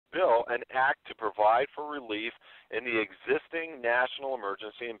an act to provide for relief in the existing national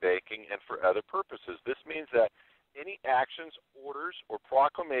emergency in banking and for other purposes. This means that any actions, orders, or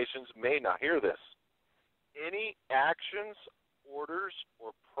proclamations may not, hear this, any actions, orders,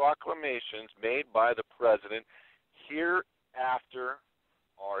 or proclamations made by the President hereafter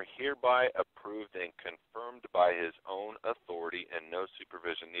are hereby approved and confirmed by his own authority and no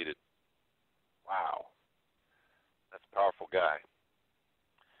supervision needed. Wow. That's a powerful guy.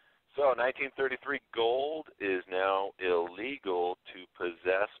 So, 1933, gold is now illegal to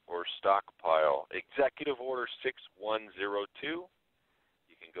possess or stockpile. Executive Order 6102. You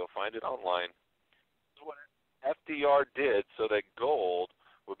can go find it online. This is what FDR did so that gold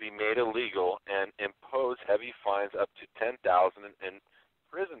would be made illegal and impose heavy fines up to $10,000 and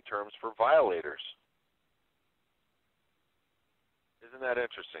prison terms for violators. Isn't that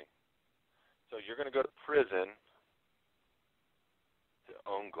interesting? So you're going to go to prison to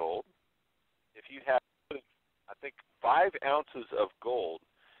own gold. If you have, I think, 5 ounces of gold,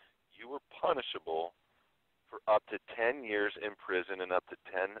 you were punishable for up to 10 years in prison and up to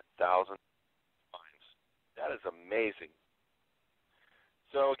 10,000 fines. That is amazing.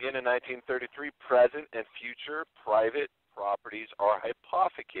 So again, in 1933, present and future private properties are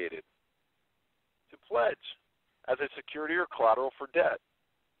hypothecated to pledge as a security or collateral for debt.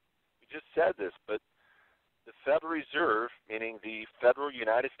 We just said this, but the Federal Reserve, meaning the federal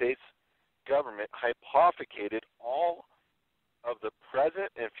United States government, hypothecated all of the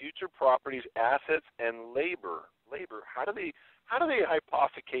present and future properties, assets, and labor. Labor. How do they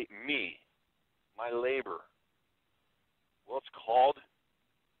hypothecate me, my labor? Well, it's called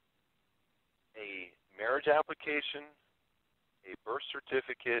a marriage application, a birth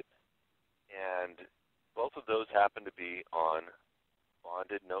certificate, and both of those happen to be on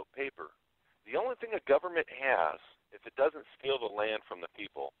bonded note paper. The only thing a government has, if it doesn't steal the land from the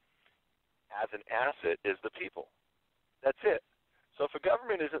people, as an asset is the people. That's it. So if a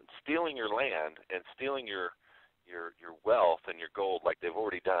government isn't stealing your land and stealing your wealth and your gold like they've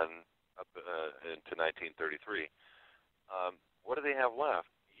already done up into 1933, what do they have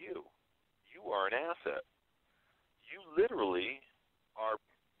left? You. You are an asset. You literally are,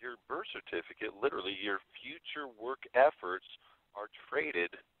 your birth certificate, literally your future work efforts are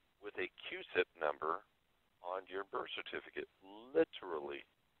traded with a QSIP number on your birth certificate, literally.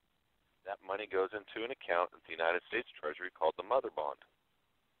 That money goes into an account at the United States Treasury called the Mother Bond.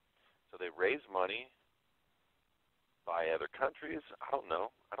 So they raise money by other countries. I don't know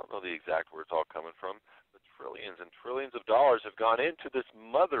the exact where it's all coming from, but trillions and trillions of dollars have gone into this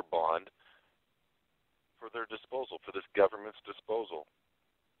Mother Bond for their disposal, for this government's disposal.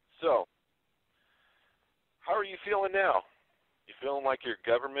 So, how are you feeling now? You feeling like your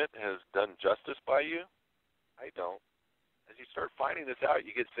government has done justice by you? I don't. As you start finding this out,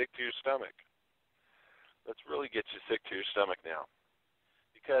 you get sick to your stomach. Let's really get you sick to your stomach now.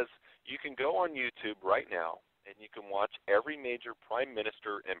 Because you can go on YouTube right now, and you can watch every major prime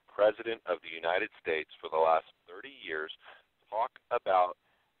minister and president of the United States for the last 30 years talk about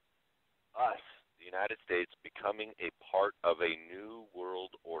us, the United States, becoming a part of a new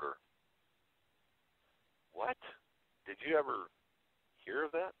world order. What? Did you ever hear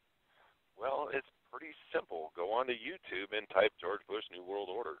of that? Well, it's pretty simple. Go on to YouTube and type George Bush New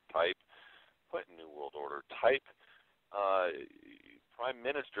World Order. Type Clinton New World Order. Type Prime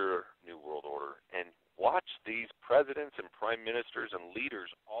Minister New World Order. And watch these presidents and prime ministers and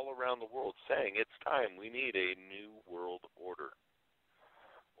leaders all around the world saying it's time, we need a new world order.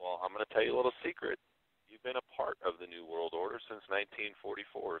 Well, I'm going to tell you a little secret. You've been a part of the New World Order since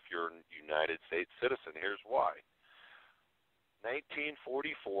 1944 if you're a United States citizen. Here's why.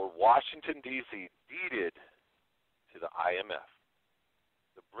 1944, Washington, D.C. deeded to the IMF.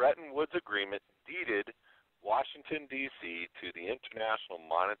 The Bretton Woods Agreement deeded Washington, D.C. to the International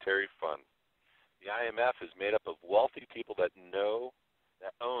Monetary Fund. The IMF is made up of wealthy people that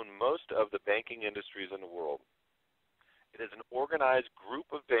own most of the banking industries in the world. It is an organized group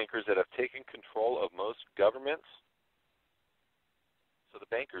of bankers that have taken control of most governments so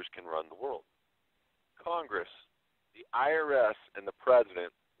the bankers can run the world. Congress, the IRS, and the president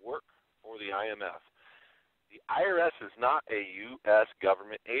work for the IMF. The IRS is not a U.S.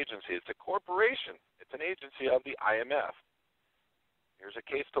 government agency. It's a corporation. It's an agency of the IMF. Here's a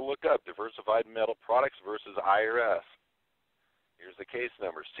case to look up, Diversified Metal Products versus IRS. Here's the case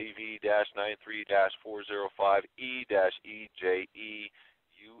number, CV-93-405E-EJE,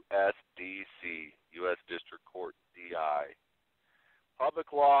 USDC, U.S. District Court, DI.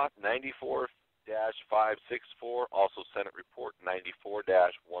 Public Law 94-564, also Senate Report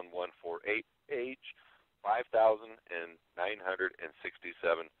 94-1148, page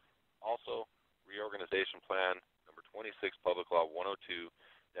 5,967, Authorization Plan, number 26, Public Law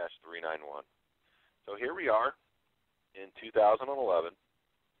 102-391. So here we are in 2011,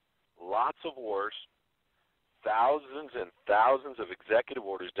 lots of wars, thousands and thousands of executive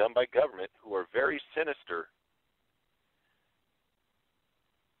orders done by government who are very sinister,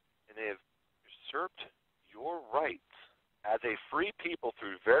 and they have usurped your rights as a free people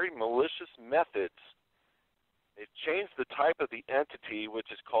through very malicious methods. They've changed the type of the entity, which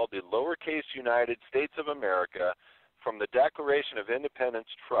is called the lowercase United States of America, from the Declaration of Independence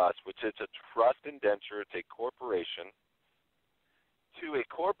Trust, which is a trust indenture, it's a corporation, to a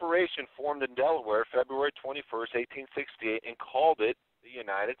corporation formed in Delaware February 21st, 1868, and called it the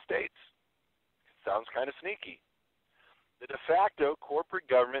United States. Sounds kind of sneaky. The de facto corporate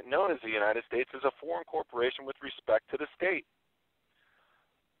government known as the United States is a foreign corporation with respect to the state.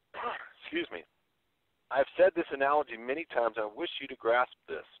 Excuse me. I've said this analogy many times. I wish you to grasp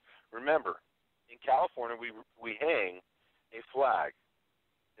this. Remember, in California, we hang a flag.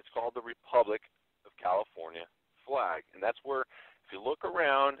 It's called the Republic of California flag. And that's where, if you look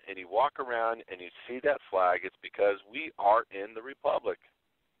around and you walk around and you see that flag, it's because we are in the Republic.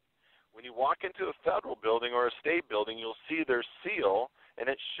 When you walk into a federal building or a state building, you'll see their seal,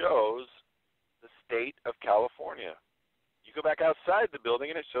 and it shows the state of California. You go back outside the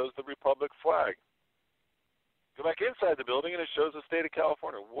building, and it shows the Republic flag. Go back inside the building, and it shows the state of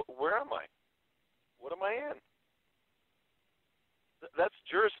California. Where am I? What am I in? That's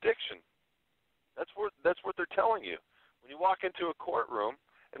jurisdiction. That's what they're telling you. When you walk into a courtroom,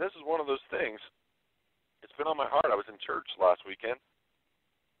 and this is one of those things, it's been on my heart. I was in church last weekend,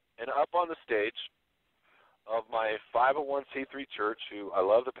 and up on the stage of my 501c3 church, who I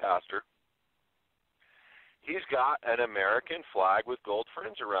love the pastor, he's got an American flag with gold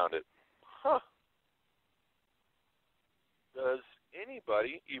fringe around it. Huh. Does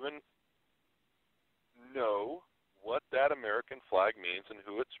anybody even know what that American flag means and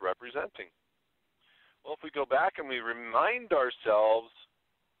who it's representing? Well, if we go back and we remind ourselves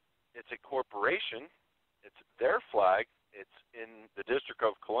it's a corporation, it's their flag, it's in the District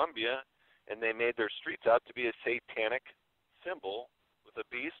of Columbia, and they made their streets out to be a satanic symbol with a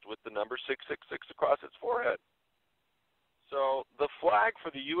beast with the number 666 across its forehead. So the flag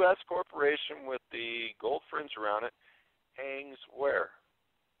for the U.S. corporation with the gold fringe around it hangs where?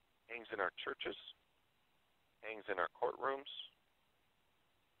 Hangs in our churches, hangs in our courtrooms,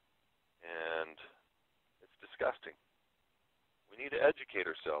 and it's disgusting. We need to educate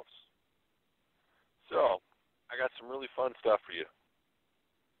ourselves. So, I got some really fun stuff for you.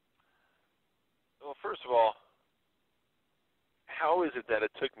 Well, first of all, how is it that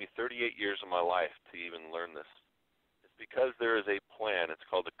it took me 38 years of my life to even learn this? It's because there is a plan. It's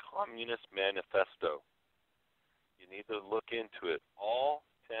called the Communist Manifesto. You need to look into it. All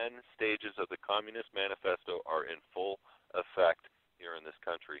 10 stages of the Communist Manifesto are in full effect here in this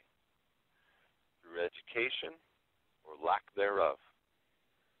country. Through education or lack thereof.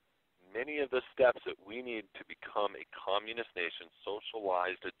 Many of the steps that we need to become a communist nation,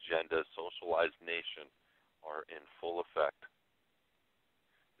 socialized agenda, socialized nation, are in full effect.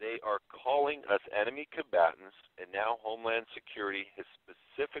 They are calling us enemy combatants, and now Homeland Security has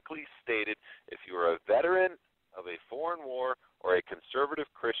specifically stated if you are a veteran of a foreign war or a conservative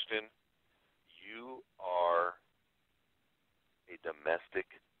Christian, you are a domestic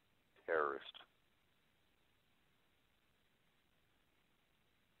terrorist.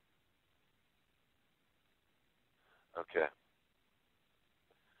 Okay.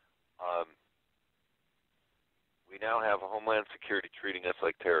 We now have Homeland Security treating us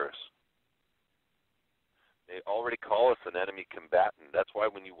like terrorists. They already call us an enemy combatant. That's why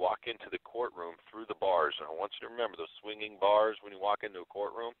when you walk into the courtroom through the bars, and I want you to remember those swinging bars when you walk into a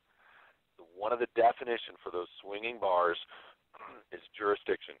courtroom, one of the definitions for those swinging bars is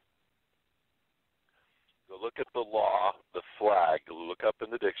jurisdiction. Go look at the law, the flag, look up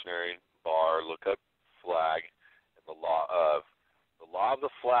in the dictionary, bar, look up flag, and the law of. The law of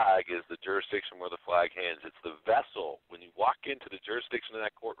the flag is the jurisdiction where the flag hangs. It's the vessel. When you walk into the jurisdiction of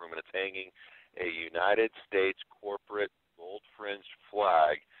that courtroom and it's hanging a United States corporate gold-fringed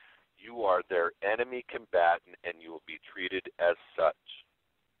flag, you are their enemy combatant and you will be treated as such.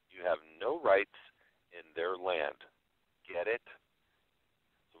 You have no rights in their land. Get it?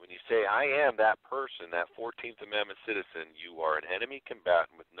 So when you say, I am that person, that 14th Amendment citizen, you are an enemy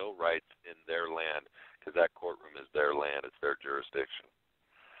combatant with no rights in their land, because that courtroom is their land, it's their jurisdiction.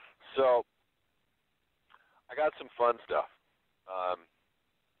 So, I got some fun stuff. I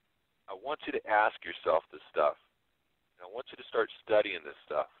want you to ask yourself this stuff. And I want you to start studying this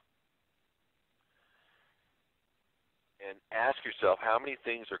stuff. And ask yourself how many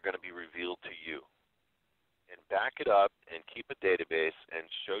things are going to be revealed to you. and back it up and keep a database and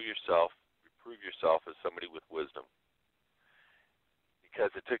show yourself, prove yourself as somebody with wisdom. Because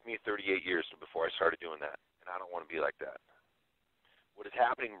it took me 38 years before I started doing that, and I don't want to be like that. What is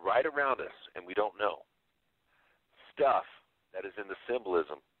happening right around us, and we don't know, stuff that is in the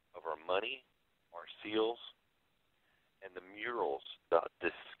symbolism of our money, our seals, and the murals, the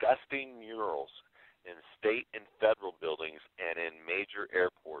disgusting murals in state and federal buildings and in major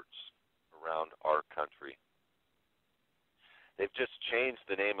airports around our country. They've just changed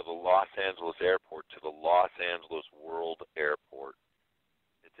the name of the Los Angeles airport to the Los Angeles World Airport.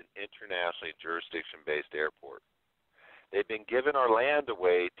 It's an internationally jurisdiction-based airport. They've been giving our land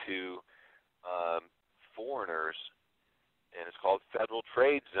away to foreigners, and it's called federal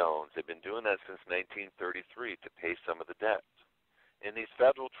trade zones. They've been doing that since 1933 to pay some of the debt. In these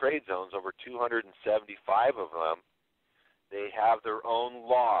federal trade zones, over 275 of them, they have their own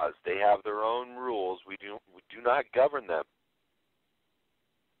laws. They have their own rules. We do not govern them.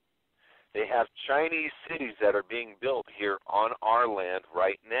 They have Chinese cities that are being built here on our land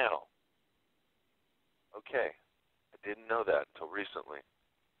right now. Okay, I didn't know that until recently.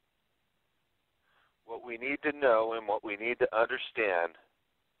 What we need to know and what we need to understand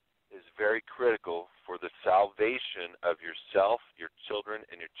is very critical for the salvation of yourself, your children,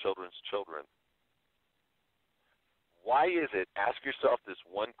 and your children's children. Why is it, ask yourself this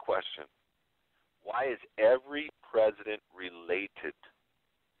one question, why is every president related?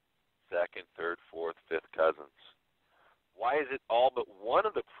 Second, third, fourth, fifth cousins. Why is it all but one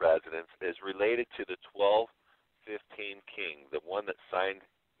of the presidents is related to the 1215 king, the one that signed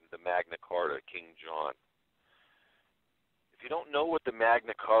the Magna Carta, King John? If you don't know what the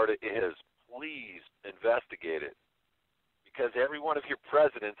Magna Carta is, please investigate it, because every one of your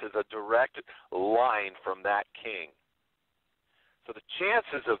presidents is a direct line from that king. So the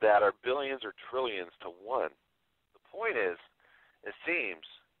chances of that are billions or trillions to one. The point is, it seems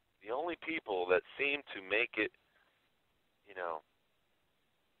the only people that seem to make it,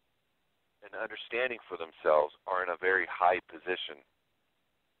 an understanding for themselves are in a very high position.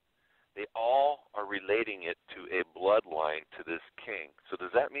 They all are relating it to a bloodline to this king. So does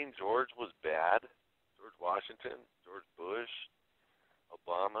that mean George was bad? George Washington, George Bush,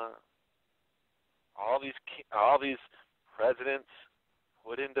 Obama, all these presidents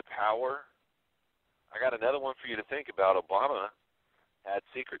put into power? I got another one for you to think about. Obama had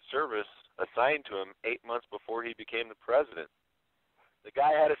Secret Service assigned to him 8 months before he became the president. The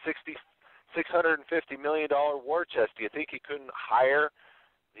guy had a $650 million war chest. Do you think he couldn't hire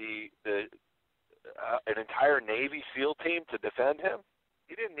an entire Navy SEAL team to defend him?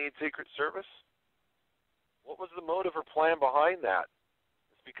 He didn't need Secret Service. What was the motive or plan behind that?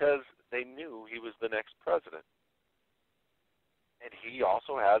 It's because they knew he was the next president. And he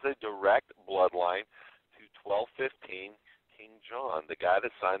also has a direct bloodline to 1215 King John, the guy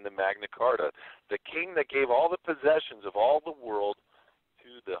that signed the Magna Carta, the king that gave all the possessions of all the world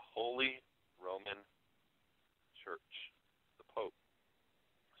to the Holy Roman Church, the Pope.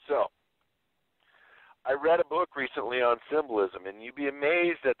 So, I read a book recently on symbolism, and you'd be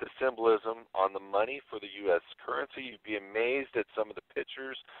amazed at the symbolism on the money for the U.S. currency. You'd be amazed at some of the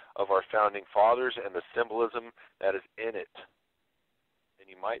pictures of our founding fathers and the symbolism that is in it. And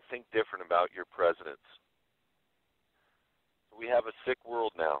you might think different about your presidents. We have a sick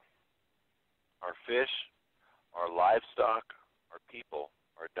world now. Our fish, our livestock, our people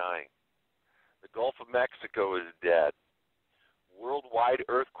are dying. The Gulf of Mexico is dead. Worldwide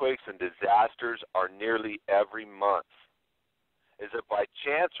earthquakes and disasters are nearly every month. Is it by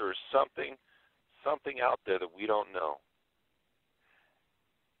chance or something out there that we don't know?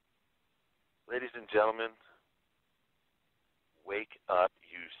 Ladies and gentlemen, wake up,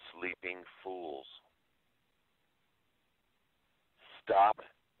 you sleeping fools. Stop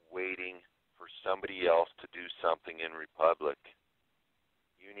waiting for somebody else to do something in Republic.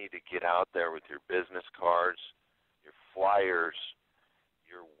 You need to get out there with your business cards, your flyers,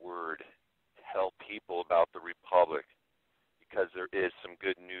 your word. Tell people about the Republic, because there is some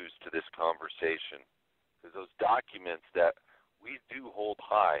good news to this conversation. Because those documents that we do hold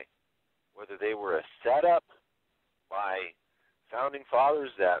high, whether they were a setup by founding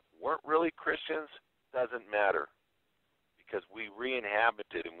fathers that weren't really Christians, doesn't matter. Because we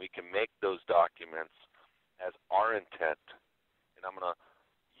re-inhabited and we can make those documents as our intent. And I'm going to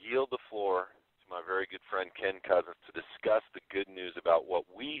yield the floor to my very good friend Ken Cousins to discuss the good news about what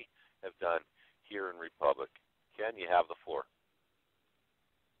we have done here in Republic. Ken, you have the floor.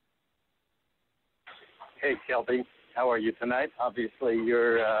 Hey, Kelby. How are you tonight? Obviously,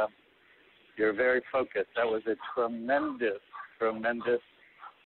 you're very focused. That was a tremendous